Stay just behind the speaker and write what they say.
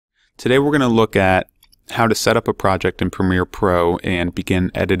Today we're going to look at how to set up a project in Premiere Pro and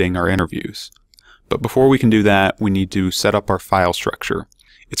begin editing our interviews. But before we can do that, we need to set up our file structure.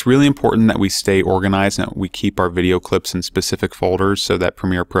 It's really important that we stay organized and that we keep our video clips in specific folders so that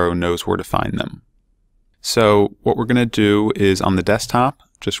Premiere Pro knows where to find them. So what we're going to do is on the desktop,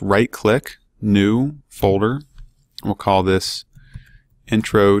 just right-click, New Folder. We'll call this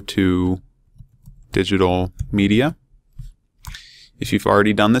Intro to Digital Media. If you've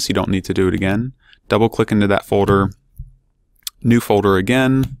already done this, you don't need to do it again. Double-click into that folder, New Folder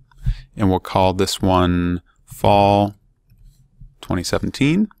again, and we'll call this one Fall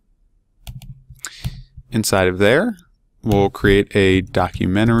 2017. Inside of there, we'll create a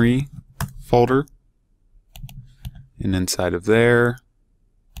documentary folder. And inside of there,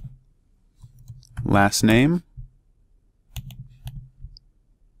 last name.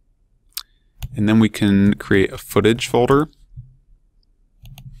 And then we can create a footage folder.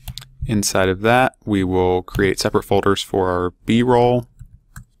 Inside of that, we will create separate folders for our B-roll.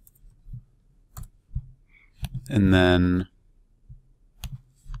 And then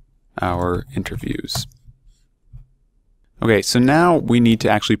our interviews. Okay, so now we need to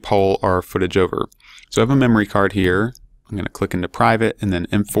actually pull our footage over. So I have a memory card here. I'm going to click into private and then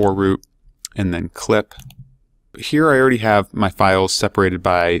M4 root and then clip. Here I already have my files separated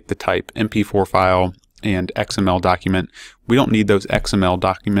by the type MP4 file and XML document. We don't need those XML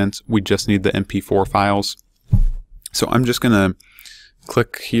documents. We just need the MP4 files. So I'm just going to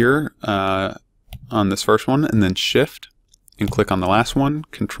click here on this first one and then Shift and click on the last one.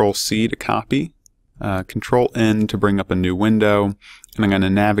 Control C to copy. Control N to bring up a new window. And I'm going to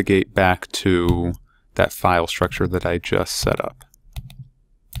navigate back to that file structure that I just set up.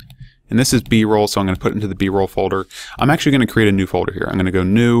 And this is B-roll, so I'm going to put it into the B-roll folder. I'm actually going to create a new folder here. I'm going to go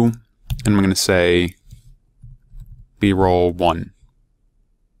New, and I'm going to say B-roll 1.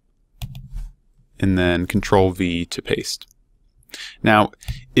 And then Control V to paste. Now,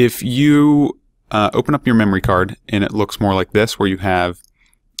 if you open up your memory card and it looks more like this, where you have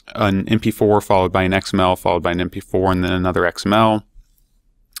an MP4 followed by an XML followed by an MP4 and then another XML,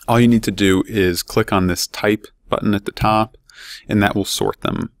 all you need to do is click on this Type button at the top, and that will sort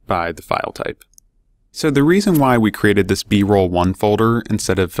them by the file type. So the reason why we created this B-roll 1 folder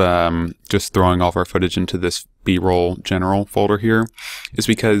instead of just throwing all of our footage into this B-roll general folder here is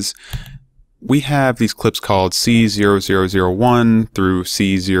because we have these clips called C0001 through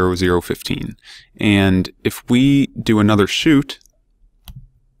C0015. And if we do another shoot,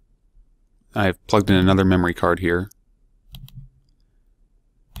 I've plugged in another memory card here,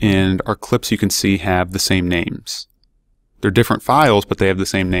 and our clips, you can see, have the same names. They're different files, but they have the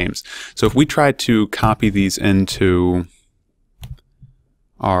same names. So if we try to copy these into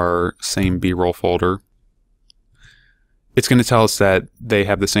our same B-roll folder, it's going to tell us that they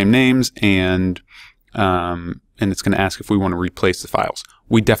have the same names, and it's going to ask if we want to replace the files.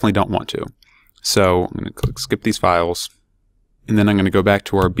 We definitely don't want to. So I'm going to click skip these files, and then I'm going to go back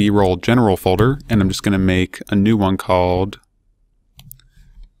to our B-roll general folder, and I'm just going to make a new one called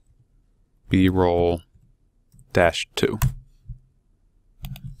B-roll -2.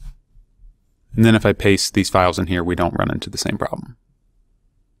 And then if I paste these files in here, we don't run into the same problem.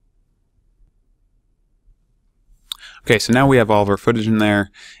 Okay, so now we have all of our footage in there,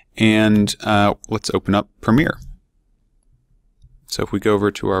 and let's open up Premiere. So if we go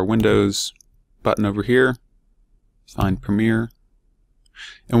over to our Windows button over here, find Premiere,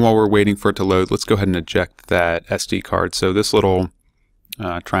 and while we're waiting for it to load, let's go ahead and eject that SD card. So this little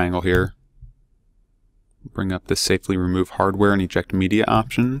triangle here, bring up this Safely Remove Hardware and Eject Media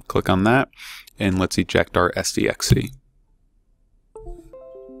option. Click on that, and let's eject our SDXC.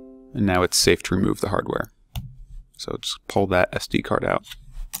 And now it's safe to remove the hardware. So just pull that SD card out.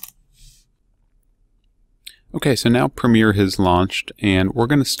 Okay, so now Premiere has launched, and we're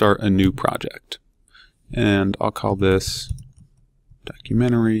going to start a new project. And I'll call this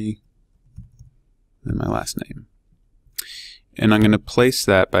Documentary, and my last name. And I'm going to place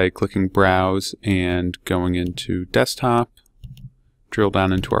that by clicking Browse and going into Desktop, drill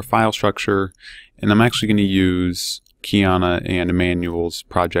down into our file structure, and I'm actually going to use Kiana and Emmanuel's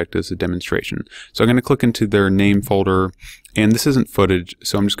project as a demonstration. So I'm going to click into their name folder, and this isn't footage,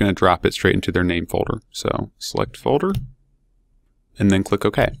 so I'm just going to drop it straight into their name folder. So select folder, and then click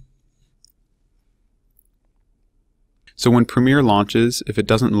OK. So when Premiere launches, if it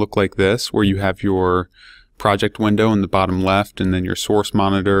doesn't look like this, where you have your project window in the bottom left, and then your source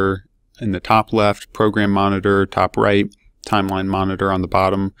monitor in the top left, program monitor top right, timeline monitor on the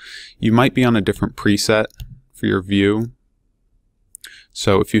bottom, you might be on a different preset for your view.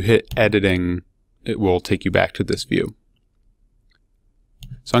 So if you hit editing, it will take you back to this view.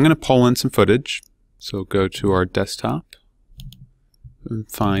 So I'm going to pull in some footage. So go to our desktop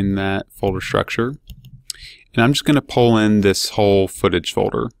and find that folder structure. And I'm just going to pull in this whole footage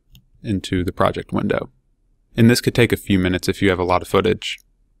folder into the project window. And this could take a few minutes if you have a lot of footage.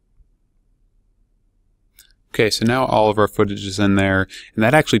 Okay, so now all of our footage is in there, and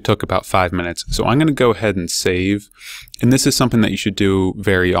that actually took about 5 minutes. So I'm going to go ahead and save. And this is something that you should do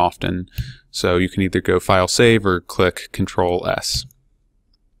very often. So you can either go File Save or click Control S.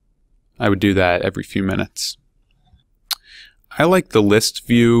 I would do that every few minutes. I like the list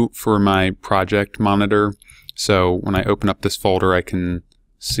view for my project monitor. So when I open up this folder, I can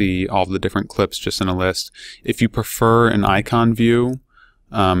see all the different clips just in a list. If you prefer an icon view,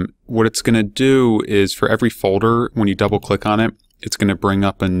 what it's going to do is for every folder, when you double click on it, it's going to bring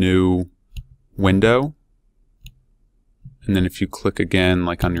up a new window. And then if you click again,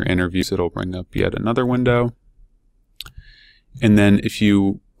 like on your interviews, it'll bring up yet another window. And then if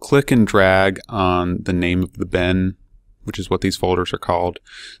you click and drag on the name of the bin, which is what these folders are called,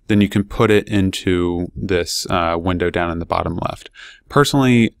 then you can put it into this window down in the bottom left.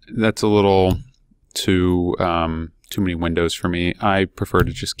 Personally, that's a little too many windows for me. I prefer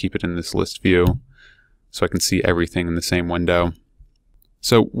to just keep it in this list view so I can see everything in the same window.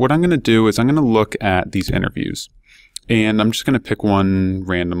 So what I'm going to do is I'm going to look at these interviews, and I'm just going to pick one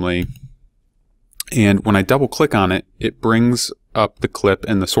randomly. And when I double click on it, it brings up the clip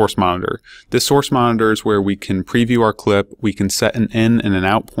in the source monitor. This source monitor is where we can preview our clip, we can set an in and an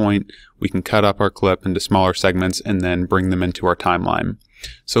out point, we can cut up our clip into smaller segments and then bring them into our timeline.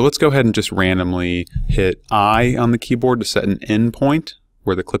 So let's go ahead and just randomly hit I on the keyboard to set an in point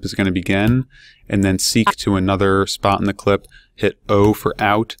where the clip is going to begin, and then seek to another spot in the clip, hit O for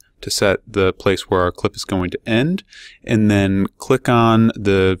out to set the place where our clip is going to end, and then click on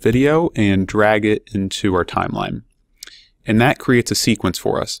the video and drag it into our timeline. And that creates a sequence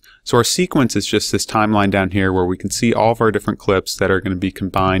for us. So our sequence is just this timeline down here where we can see all of our different clips that are going to be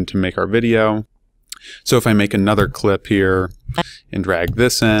combined to make our video. So if I make another clip here and drag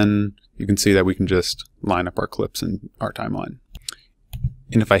this in, you can see that we can just line up our clips in our timeline.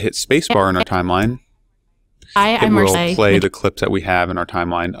 And if I hit Spacebar in our timeline, it will play the clips that we have in our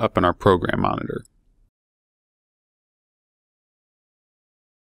timeline up in our program monitor.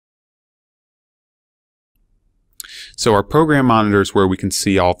 So our program monitor is where we can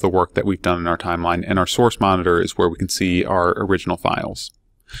see all of the work that we've done in our timeline, and our source monitor is where we can see our original files.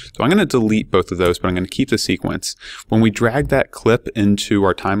 So I'm going to delete both of those, but I'm going to keep the sequence. When we drag that clip into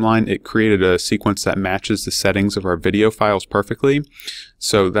our timeline, it created a sequence that matches the settings of our video files perfectly.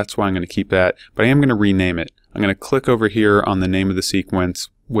 So that's why I'm going to keep that, but I am going to rename it. I'm going to click over here on the name of the sequence,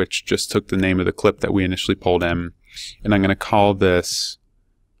 which just took the name of the clip that we initially pulled in, and I'm going to call this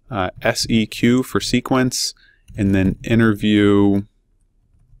SEQ for sequence, and then interview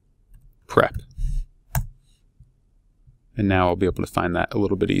prep. And now I'll be able to find that a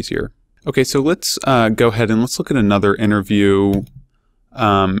little bit easier. Okay, so let's go ahead and let's look at another interview,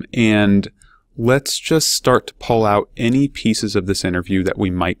 and let's just start to pull out any pieces of this interview that we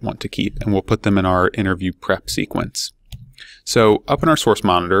might want to keep, and we'll put them in our interview prep sequence. So up in our source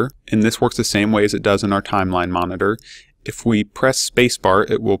monitor, and this works the same way as it does in our timeline monitor, if we press Spacebar,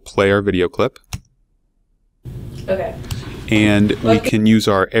 it will play our video clip. Okay. And we can use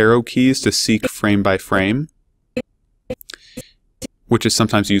our arrow keys to seek frame by frame, which is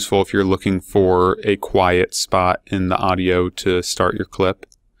sometimes useful if you're looking for a quiet spot in the audio to start your clip.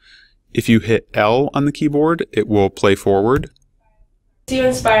 If you hit L on the keyboard, it will play forward.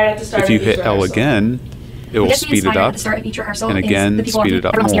 If you hit L again, it will speed it up, and again, speed it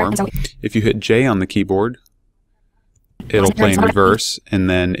up more. If you hit J on the keyboard, it'll play in reverse, and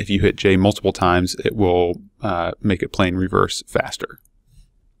then if you hit J multiple times, it will make it play in reverse faster.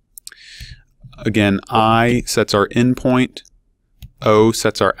 Again, I sets our in point, O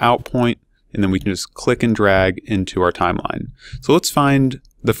sets our out point, and then we can just click and drag into our timeline. So let's find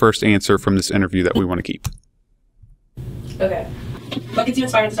the first answer from this interview that we want to keep. Okay. What gets you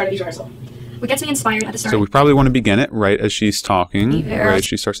inspired at the start of each rehearsal? What gets me inspired at the start? So we probably want to begin it right as she's talking, right as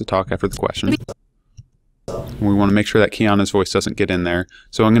she starts to talk after the question. We want to make sure that Kiana's voice doesn't get in there.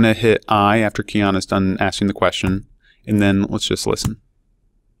 So I'm going to hit I after Kiana's done asking the question, and then let's just listen.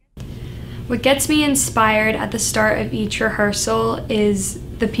 What gets me inspired at the start of each rehearsal is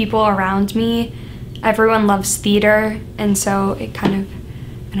the people around me. Everyone loves theater, and so it kind of,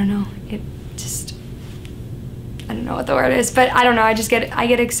 I don't know, I don't know what the word is, but I don't know, I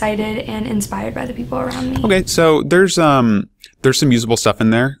get excited and inspired by the people around me. Okay, so there's some usable stuff in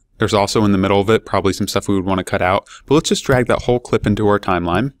there. There's also in the middle of it probably some stuff we would want to cut out, but let's just drag that whole clip into our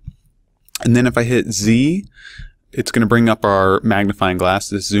timeline. And then if I hit Z, it's going to bring up our magnifying glass,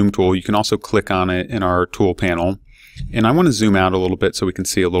 this zoom tool. You can also click on it in our tool panel. And I want to zoom out a little bit so we can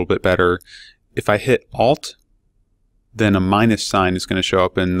see a little bit better. If I hit Alt, then a minus sign is going to show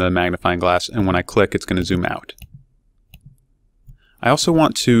up in the magnifying glass, and when I click, it's going to zoom out. I also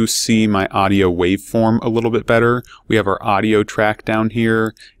want to see my audio waveform a little bit better. We have our audio track down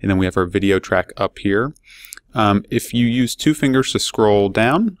here, and then we have our video track up here. If you use 2 fingers to scroll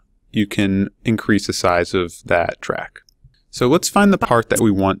down, you can increase the size of that track. So let's find the part that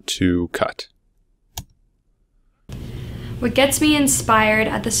we want to cut. What gets me inspired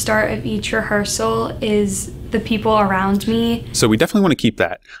at the start of each rehearsal is the people around me. So we definitely want to keep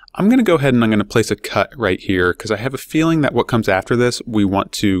that. I'm going to go ahead and I'm going to place a cut right here because I have a feeling that what comes after this we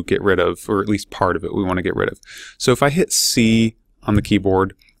want to get rid of, or at least part of it we want to get rid of. So if I hit C on the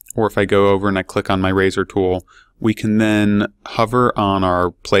keyboard, or if I go over and I click on my razor tool, we can then hover on our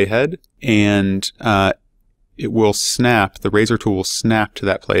playhead and it will snap, the razor tool will snap to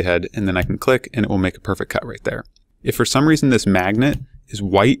that playhead, and then I can click and it will make a perfect cut right there. If for some reason this magnet is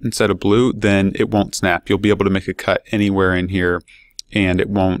white instead of blue, then it won't snap. You'll be able to make a cut anywhere in here and it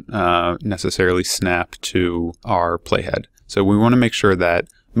won't necessarily snap to our playhead. So we want to make sure that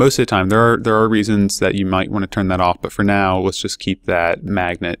most of the time, there are reasons that you might want to turn that off, but for now, let's just keep that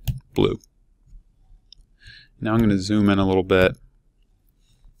magnet blue. Now I'm going to zoom in a little bit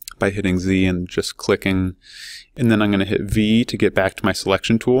by hitting Z and just clicking. And then I'm going to hit V to get back to my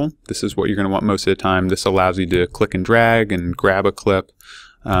selection tool. This is what you're going to want most of the time. This allows you to click and drag and grab a clip.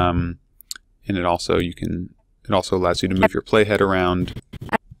 And it also allows you to move your playhead around.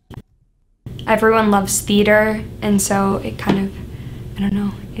 Everyone loves theater, and so it kind of, I don't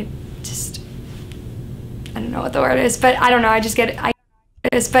know, I don't know what the word is, but I don't know,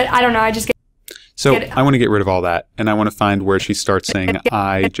 So I want to get rid of all that, and I want to find where she starts saying,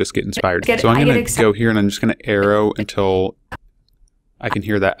 I just get inspired. So I'm going to go here, and I'm just going to arrow until I can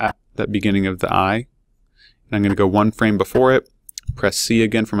hear that beginning of the I. And I'm going to go 1 frame before it, press C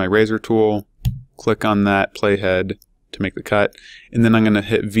again for my razor tool, click on that playhead to make the cut, and then I'm going to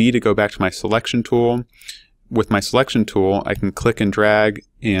hit V to go back to my selection tool. With my selection tool, I can click and drag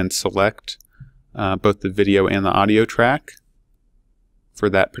and select both the video and the audio track for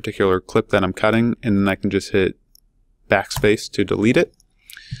that particular clip that I'm cutting, and then I can just hit backspace to delete it.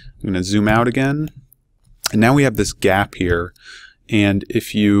 I'm going to zoom out again, and now we have this gap here. And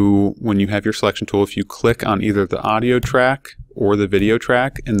when you have your selection tool, if you click on either the audio track or the video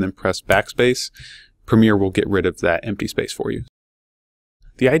track and then press backspace, Premiere will get rid of that empty space for you.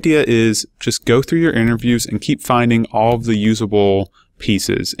 The idea is just go through your interviews and keep finding all of the usable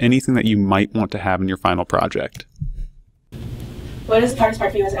pieces, anything that you might want to have in your final project. What is the hardest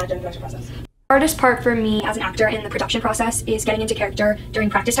part for you as an actor in the production process? The hardest part for me as an actor in the production process is getting into character during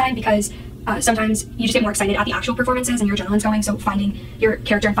practice time, because sometimes you just get more excited at the actual performances and your adrenaline's going, so finding your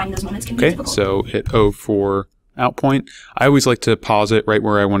character and finding those moments can be difficult. So hit O for out point. I always like to pause it right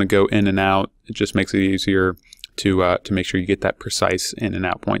where I want to go in and out. It just makes it easier to make sure you get that precise in and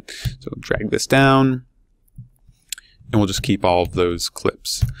out point. So drag this down, and we'll just keep all of those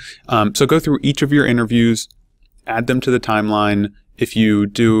clips. So go through each of your interviews, add them to the timeline. If you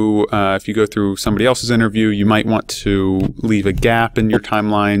go through somebody else's interview, you might want to leave a gap in your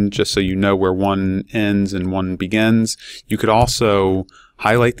timeline just so you know where one ends and one begins. You could also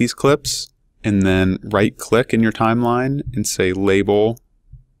highlight these clips and then right click in your timeline and say label.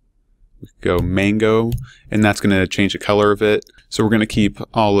 Go mango, and that's going to change the color of it. So we're going to keep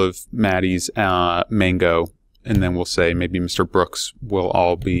all of Maddie's mango, and then we'll say maybe Mr. Brooks will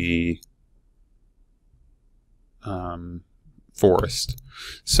all be forest.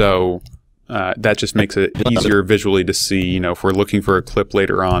 So that just makes it easier visually to see. If we're looking for a clip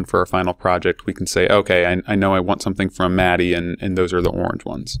later on for our final project, we can say, okay, I know I want something from Maddie, and those are the orange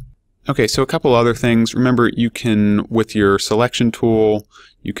ones. Okay, so a couple other things. Remember, you can, with your selection tool,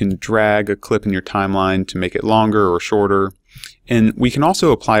 you can drag a clip in your timeline to make it longer or shorter. And we can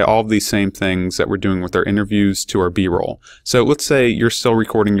also apply all of these same things that we're doing with our interviews to our B-roll. So let's say you're still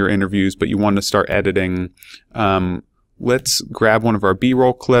recording your interviews, but you want to start editing. Let's grab one of our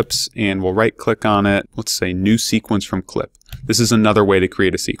B-roll clips and we'll right click on it. Let's say new sequence from clip. This is another way to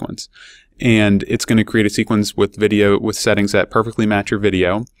create a sequence. And it's going to create a sequence with video with settings that perfectly match your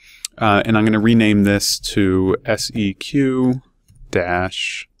video. And I'm going to rename this to SEQ-B-roll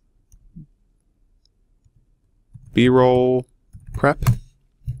prep.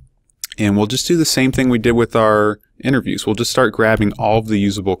 And we'll just do the same thing we did with our interviews. We'll just start grabbing all of the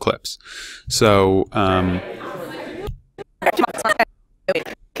usable clips. So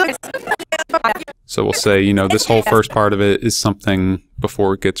So we'll say, you know, this whole first part of it is something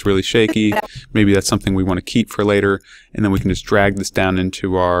before it gets really shaky. Maybe that's something we want to keep for later. And then we can just drag this down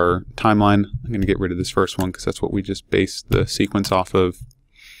into our timeline. I'm going to get rid of this first one because that's what we just based the sequence off of.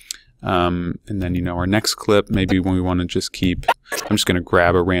 And then, you know, our next clip, maybe when we want to just keep, I'm just going to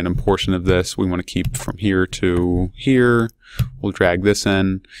grab a random portion of this. We want to keep from here to here. We'll drag this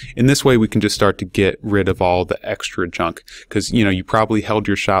in. In this way, we can just start to get rid of all the extra junk because, you know, you probably held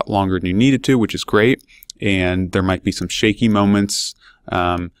your shot longer than you needed to, which is great. And there might be some shaky moments.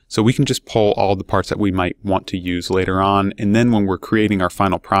 So we can just pull all the parts that we might want to use later on. And then when we're creating our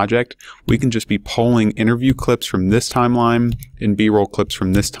final project, we can just be pulling interview clips from this timeline and B-roll clips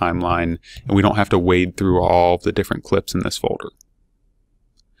from this timeline. And we don't have to wade through all the different clips in this folder.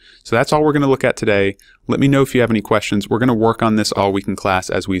 So that's all we're going to look at today. Let me know if you have any questions. We're going to work on this all week in class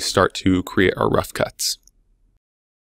as we start to create our rough cuts.